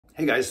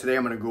Hey guys, today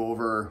I'm going to go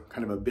over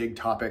kind of a big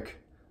topic,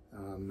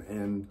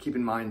 and keep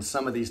in mind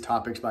some of these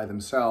topics by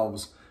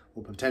themselves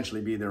will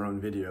potentially be their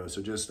own video.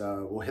 So just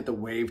we'll hit the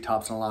wave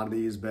tops on a lot of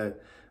these,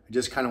 but I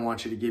just kind of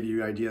want you to give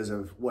you ideas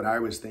of what I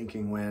was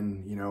thinking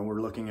when, you know, we're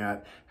looking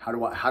at how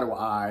did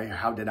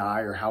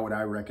I, or how would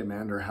I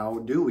recommend, or how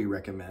do we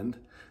recommend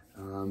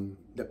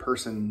that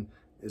person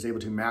is able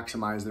to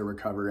maximize their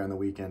recovery on the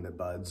weekend at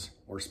BUD/S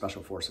or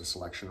Special Forces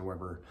selection, or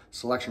whatever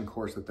selection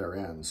course that they're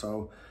in.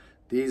 So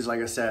these, like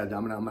I said,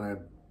 I'm gonna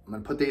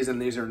put these in.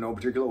 These are in no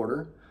particular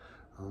order,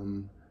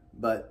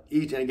 but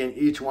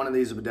each one of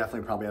these would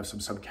definitely probably have some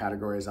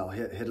subcategories. I'll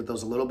hit at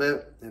those a little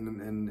bit,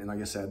 and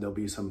like I said, there'll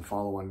be some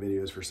follow-on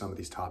videos for some of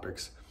these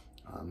topics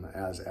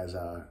as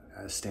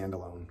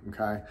standalone.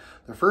 Okay,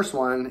 the first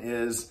one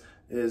is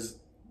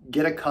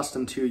get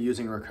accustomed to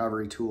using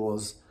recovery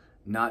tools,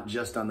 not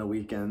just on the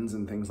weekends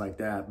and things like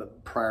that,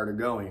 but prior to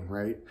going,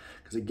 right?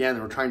 Because again,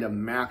 we're trying to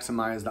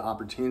maximize the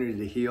opportunity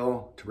to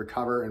heal, to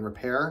recover and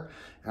repair.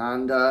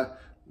 And the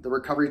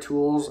recovery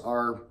tools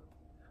are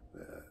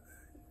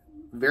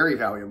very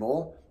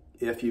valuable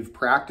if you've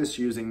practiced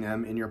using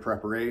them in your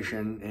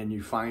preparation and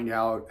you find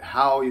out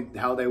how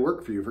they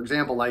work for you. For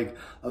example, like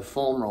a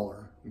foam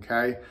roller,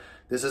 okay?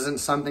 This isn't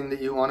something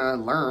that you wanna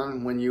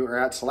learn when you are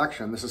at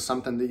selection. This is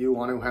something that you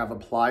want to have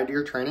applied to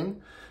your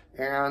training,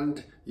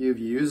 and you've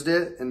used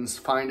it and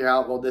find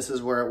out, well, this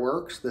is where it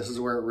works, this is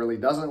where it really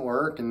doesn't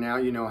work, and now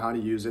you know how to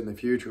use it in the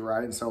future,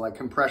 right? And so like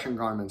compression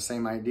garments,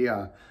 same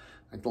idea.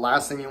 Like the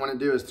last thing you want to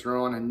do is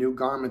throw on a new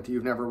garment that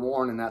you've never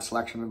worn in that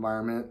selection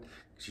environment,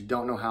 because you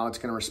don't know how it's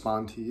going to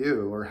respond to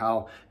you, or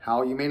how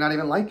you may not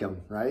even like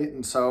them, right?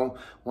 And so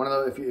one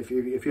of the, if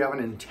you have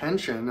an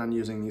intention on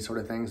using these sort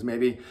of things,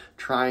 maybe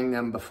trying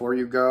them before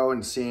you go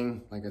and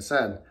seeing, like I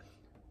said,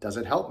 does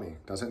it help me?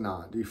 Does it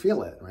not? Do you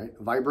feel it, right?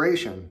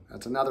 Vibration,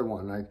 that's another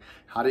one. Like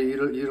how to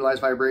utilize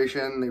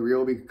vibration, the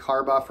Ryobi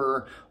car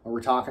buffer, or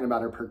we're talking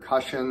about a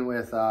percussion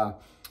with the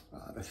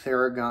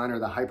Theragun or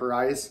the Hyper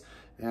Ice.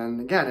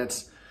 And again,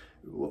 it's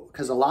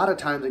because a lot of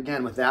times,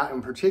 again, with that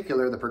in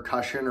particular, the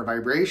percussion or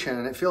vibration,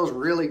 and it feels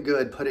really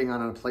good putting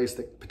on a place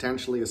that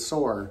potentially is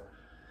sore.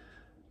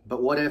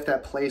 But what if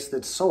that place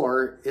that's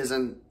sore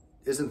isn't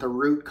the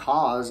root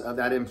cause of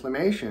that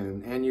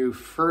inflammation, and you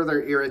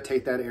further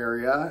irritate that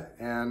area,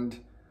 and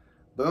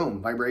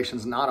boom,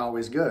 vibration's not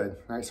always good,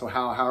 right? So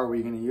how are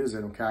we going to use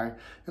it, okay?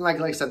 And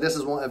like I said, this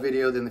is a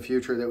video in the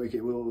future that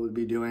we'll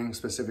be doing,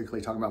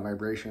 specifically talking about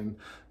vibration.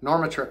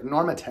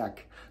 Normatec,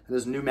 that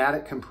is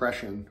pneumatic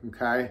compression,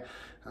 okay?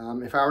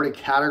 If I were to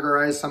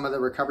categorize some of the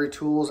recovery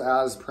tools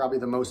as probably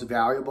the most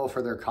valuable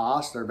for their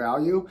cost, their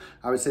value,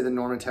 I would say the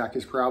Normatec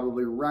is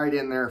probably right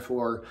in there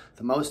for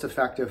the most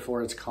effective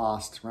for its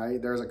cost,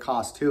 right? There's a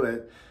cost to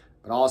it,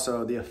 but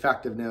also the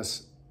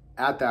effectiveness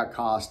at that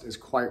cost is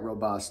quite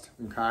robust,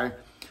 okay?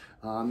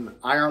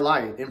 IR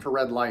light,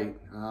 infrared light.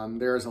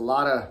 There's a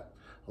lot of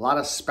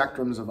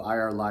spectrums of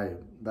IR light,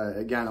 but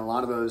again, a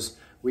lot of those,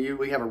 we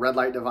have a red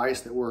light device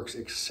that works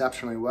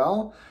exceptionally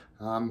well.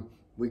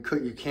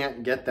 You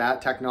can't get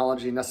that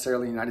technology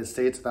necessarily in the United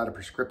States without a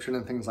prescription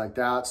and things like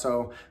that.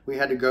 So we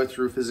had to go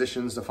through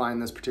physicians to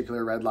find this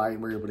particular red light,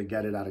 and we were able to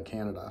get it out of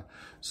Canada.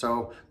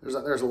 So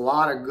there's a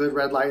lot of good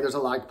red light. There's a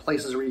lot of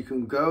places where you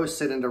can go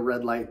sit into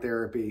red light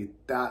therapy.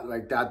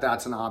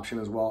 That's an option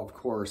as well, of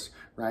course,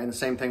 right? And the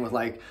same thing with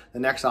like the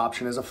next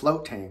option is a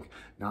float tank.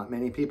 Not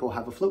many people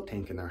have a float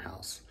tank in their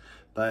house.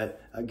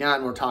 But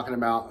again, we're talking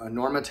about a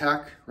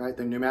Normatec, right?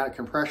 The pneumatic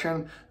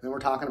compression. Then we're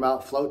talking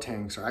about float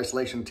tanks or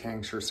isolation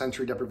tanks or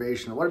sensory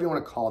deprivation, or whatever you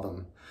want to call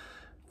them.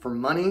 For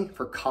money,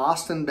 for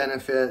cost and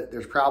benefit,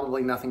 there's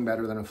probably nothing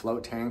better than a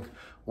float tank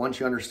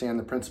once you understand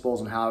the principles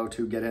and how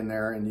to get in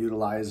there and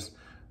utilize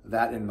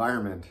that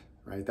environment,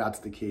 right? That's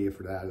the key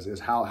for that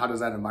is how does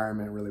that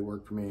environment really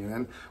work for me? And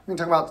then we can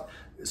talk about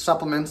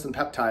supplements and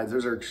peptides.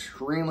 Those are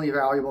extremely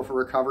valuable for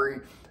recovery.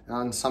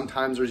 And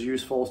sometimes there's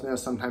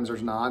usefulness, sometimes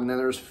there's not. And then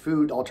there's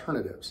food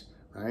alternatives,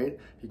 right?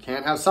 If you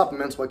can't have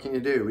supplements, what can you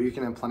do? Well, you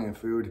can have plenty of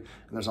food, and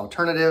there's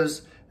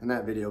alternatives, and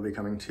that video will be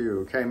coming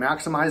too. Okay,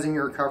 maximizing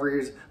your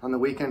recoveries on the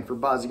weekend for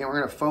BUD/S. Again,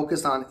 we're gonna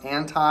focus on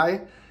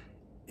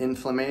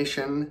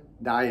anti-inflammation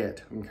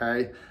diet,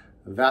 okay?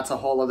 That's a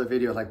whole other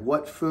video. Like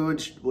what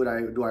foods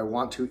do I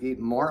want to eat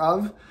more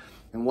of?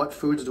 And what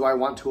foods do I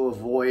want to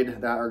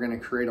avoid that are gonna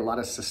create a lot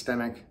of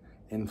systemic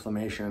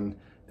inflammation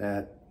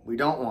that we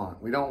don't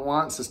want. We don't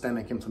want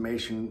systemic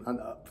inflammation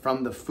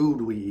from the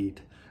food we eat,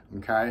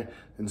 okay?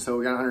 And so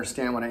we gotta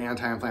understand what an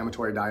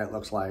anti-inflammatory diet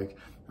looks like.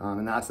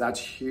 And that's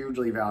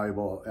hugely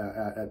valuable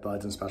at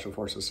BUD/S and Special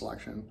Forces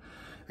selection.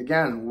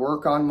 Again,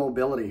 work on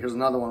mobility. Here's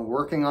another one,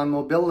 working on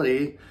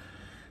mobility,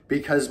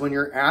 because when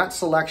you're at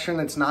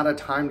selection, it's not a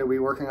time to be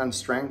working on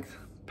strength,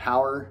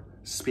 power,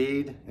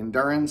 speed,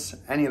 endurance,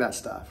 any of that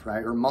stuff,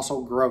 right? Or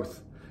muscle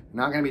growth.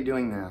 You're not gonna be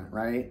doing that,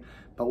 right?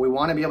 But we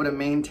wanna be able to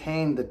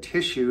maintain the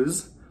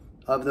tissues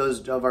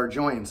of our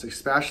joints,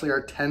 especially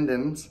our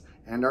tendons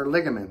and our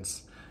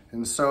ligaments.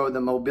 And so the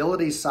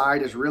mobility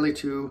side is really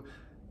to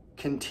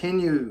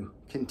continue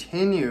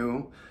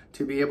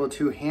to be able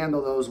to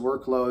handle those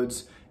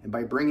workloads And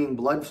by bringing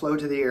blood flow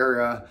to the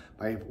area,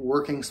 by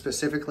working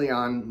specifically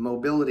on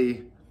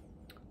mobility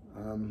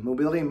and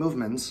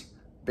movements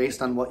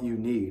based on what you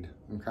need,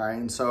 okay?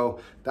 And so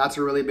that's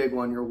a really big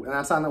one. And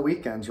that's on the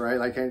weekends, right?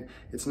 Like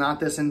it's not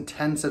this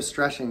intensive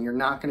stretching. You're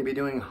not gonna be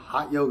doing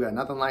hot yoga,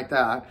 nothing like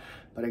that.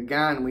 But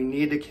again, we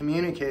need to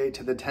communicate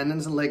to the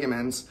tendons and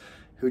ligaments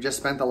who just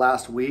spent the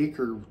last week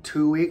or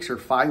 2 weeks or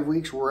 5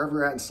 weeks, wherever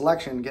you're at in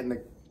selection, getting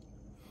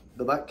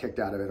the butt kicked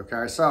out of it,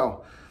 okay?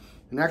 So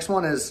the next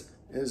one is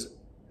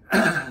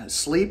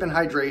sleep and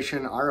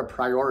hydration are a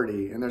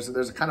priority. And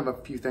there's kind of a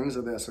few things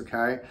of this,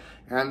 okay?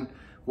 And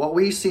what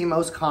we see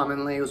most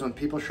commonly is when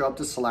people show up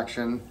to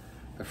selection,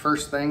 the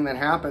first thing that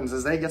happens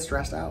is they get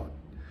stressed out.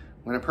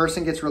 When a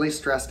person gets really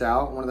stressed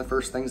out, one of the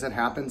first things that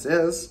happens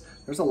is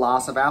there's a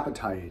loss of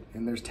appetite.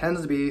 And there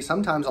tends to be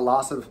sometimes a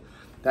loss of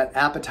that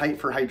appetite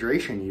for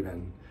hydration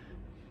even,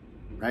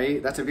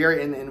 right? That's a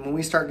very, and when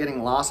we start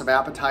getting loss of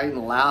appetite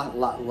and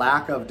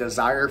lack of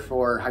desire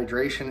for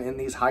hydration in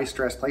these high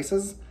stress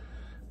places,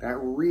 that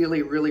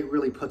really, really,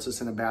 really puts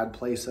us in a bad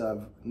place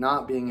of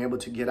not being able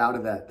to get out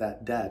of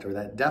that debt or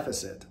that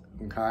deficit,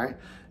 okay?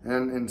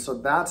 And so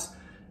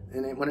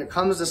when it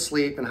comes to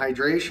sleep and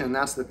hydration,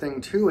 that's the thing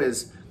too,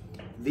 is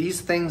these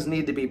things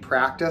need to be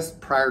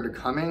practiced prior to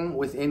coming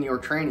within your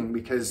training,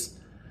 because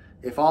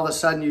if all of a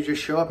sudden you just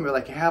show up and be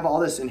like, I have all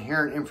this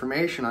inherent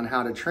information on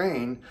how to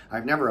train,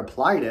 I've never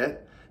applied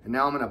it, and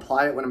now I'm gonna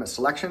apply it when I'm at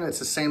selection, it's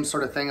the same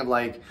sort of thing of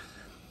like,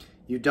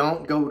 you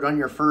don't go run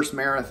your first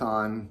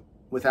marathon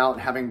without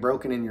having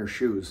broken in your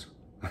shoes,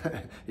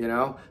 you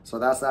know? So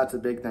that's a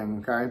big thing,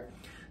 okay?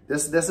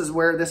 This is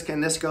where this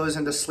goes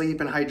into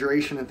sleep and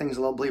hydration and things,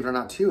 believe it or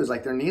not too, is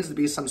like there needs to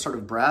be some sort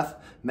of breath,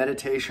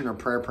 meditation, or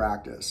prayer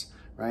practice,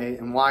 right?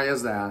 And why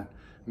is that?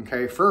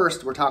 Okay,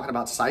 first, we're talking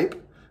about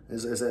SIPE,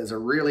 is a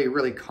really,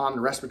 really common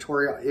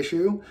respiratory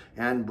issue,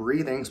 and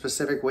breathing,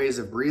 specific ways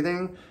of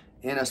breathing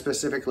in a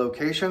specific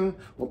location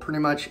will pretty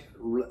much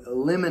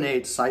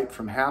eliminate SIPE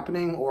from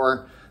happening,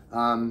 or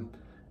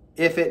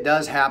if it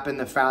does happen,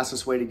 the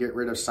fastest way to get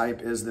rid of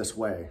SIPE is this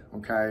way,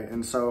 okay?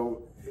 And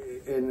so,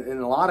 and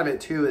a lot of it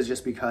too is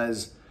just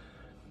because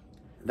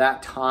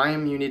that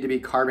time you need to be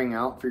carving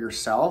out for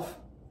yourself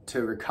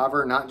to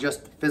recover, not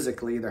just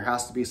physically, there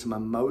has to be some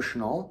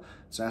emotional,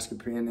 so that's,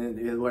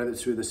 whether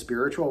it's through the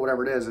spiritual,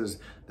 whatever it is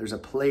there's a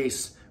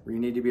place where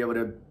you need to be able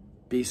to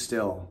be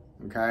still,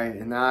 okay?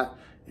 And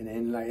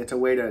it's a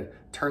way to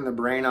turn the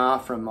brain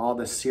off from all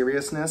the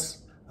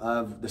seriousness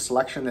of the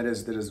selection that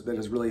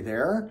is really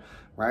there,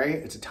 right?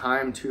 It's a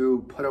time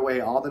to put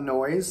away all the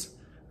noise,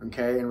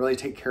 okay, and really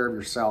take care of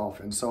yourself.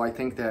 And so I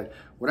think that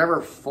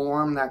whatever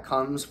form that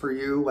comes for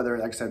you, whether,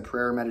 like I said,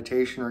 prayer,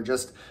 meditation, or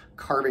just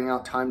carving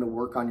out time to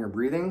work on your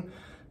breathing,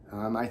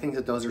 I think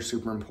that those are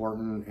super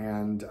important.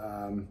 And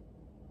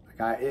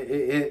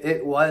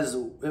it was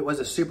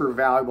a super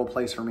valuable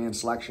place for me in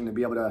selection to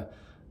be able to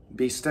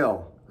be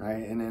still,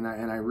 right? And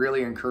I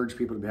really encourage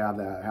people to have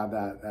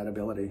that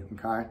ability,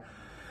 okay?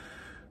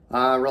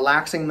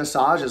 Relaxing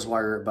massages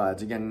while you're at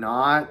buds. Again,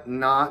 not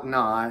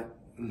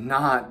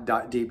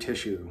deep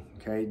tissue,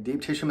 okay?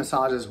 Deep tissue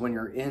massages, when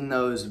you're in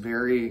those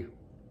very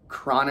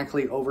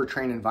chronically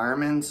overtrained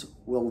environments,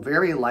 will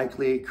very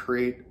likely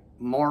create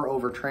more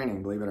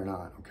overtraining, believe it or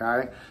not,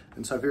 okay?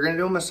 And so if you're gonna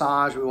do a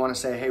massage, we wanna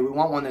say, hey, we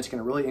want one that's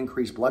gonna really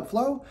increase blood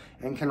flow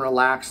and can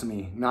relax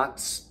me, not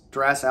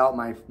stress out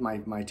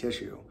my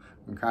tissue,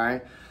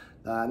 okay?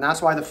 And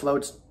that's why the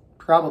float's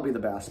probably the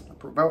best.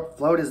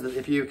 Float is,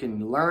 if you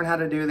can learn how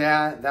to do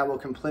that, that will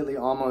completely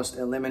almost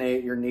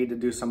eliminate your need to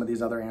do some of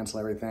these other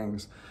ancillary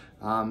things.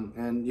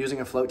 And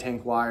using a float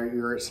tank while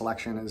you're at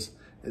selection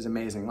is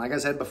amazing. Like I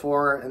said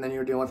before, and then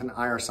you're dealing with an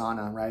IR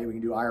sauna, right? We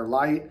can do IR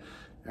light.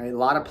 Right? A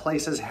lot of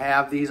places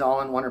have these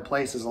all-in-one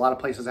places. A lot of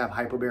places have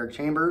hypobaric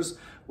chambers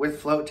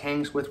with float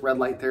tanks, with red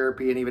light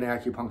therapy, and even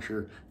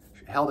acupuncture.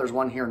 Hell, there's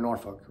one here in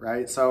Norfolk,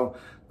 right? So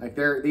like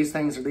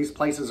these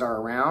places are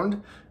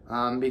around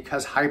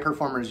because high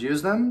performers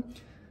use them,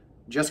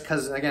 just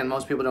because, again,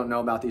 most people don't know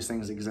about these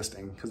things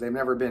existing because they've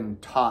never been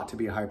taught to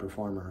be a high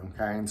performer,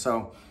 okay? And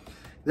so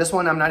this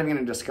one, I'm not even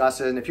gonna discuss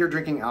it. And if you're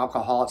drinking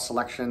alcohol at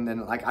selection,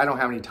 then like I don't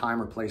have any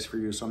time or place for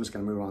you, so I'm just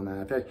gonna move on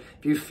that.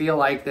 If you feel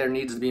like there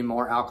needs to be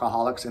more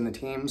alcoholics in the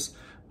teams,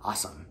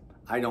 awesome.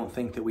 I don't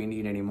think that we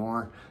need any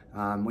more.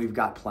 We've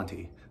got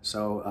plenty.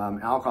 So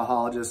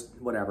alcohol, just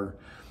whatever.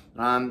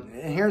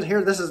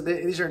 This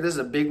is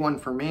a big one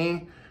for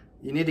me.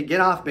 You need to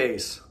get off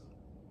base.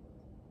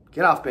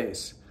 Get off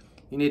base.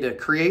 You need to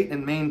create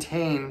and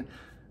maintain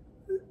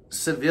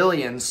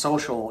civilian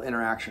social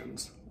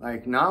interactions.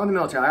 Like not with the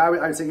military.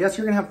 I'd say, yes,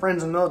 you're gonna have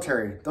friends in the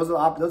military. Those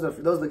are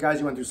the guys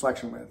you went through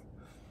selection with,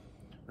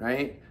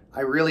 right?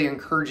 I really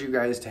encourage you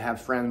guys to have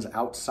friends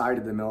outside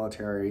of the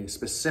military,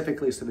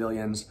 specifically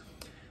civilians.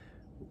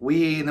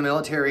 We in the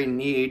military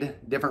need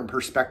different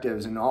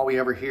perspectives, and all we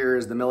ever hear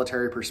is the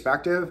military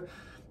perspective.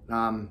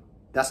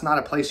 That's not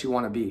a place you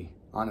want to be,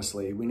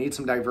 honestly. We need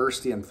some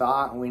diversity in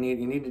thought, and you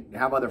need to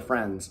have other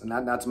friends, and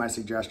that's my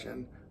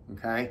suggestion,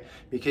 okay?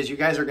 Because you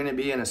guys are going to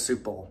be in a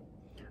soup bowl,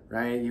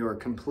 right? You are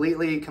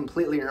completely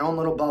in your own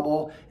little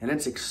bubble, and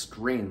it's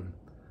extreme,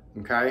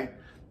 okay?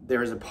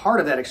 There's a part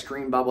of that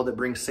extreme bubble that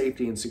brings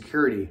safety and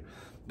security,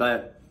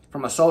 but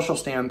from a social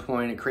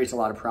standpoint, it creates a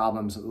lot of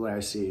problems, the way I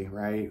see,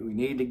 right? We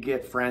need to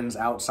get friends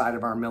outside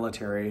of our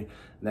military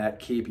that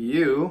keep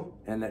you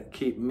and that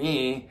keep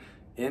me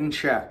in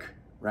check,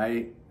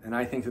 right? And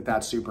I think that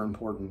that's super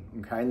important,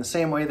 okay? In the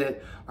same way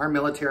that our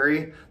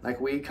military,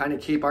 like we kind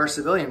of keep our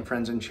civilian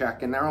friends in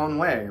check in their own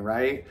way,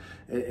 right?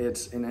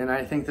 And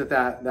I think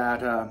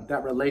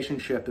that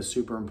relationship is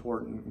super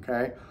important,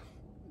 okay?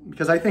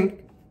 Because I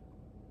think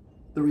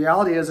the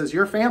reality is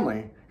your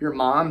family, your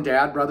mom,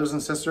 dad, brothers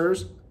and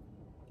sisters,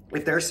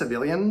 if they're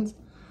civilians,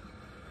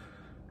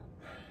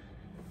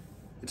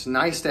 it's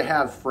nice to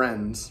have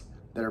friends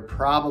that are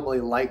probably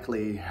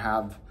likely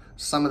have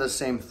some of the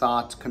same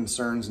thoughts,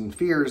 concerns, and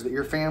fears that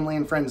your family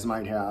and friends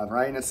might have,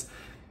 right? And it's,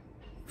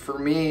 for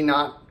me,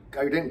 I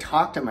didn't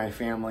talk to my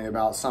family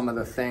about some of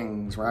the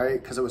things,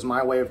 right? Because it was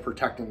my way of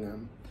protecting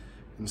them.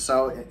 And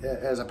so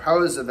as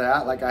opposed to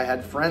that, like I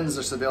had friends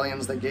or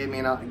civilians that gave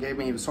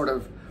me sort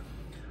of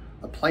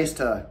a place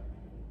to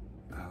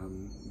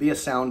be a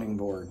sounding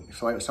board.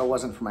 So it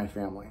wasn't for my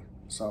family.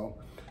 So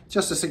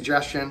just a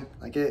suggestion,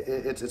 like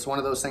it's one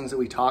of those things that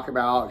we talk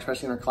about,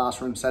 especially in our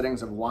classroom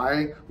settings, of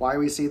why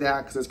we see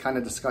that, because it's kind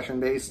of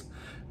discussion based.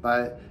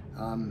 But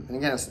and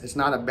again, it's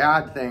not a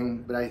bad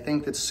thing, but I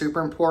think it's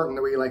super important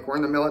that we're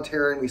in the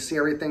military and we see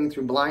everything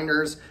through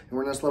blinders and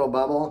we're in this little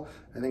bubble.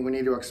 I think we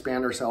need to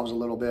expand ourselves a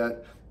little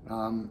bit.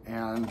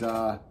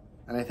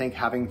 And I think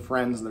having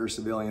friends that are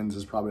civilians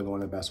is probably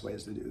one of the best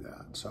ways to do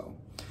that. So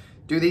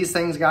do these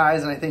things,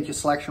 guys, and I think your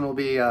selection will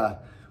be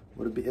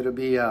it'll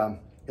be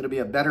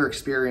a better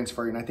experience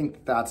for you. And I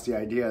think that's the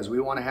idea, is we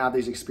want to have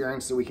these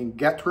experiences that we can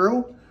get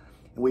through,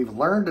 and we've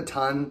learned a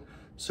ton,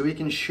 so we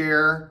can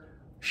share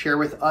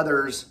with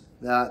others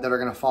that are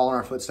going to follow in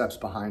our footsteps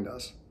behind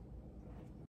us.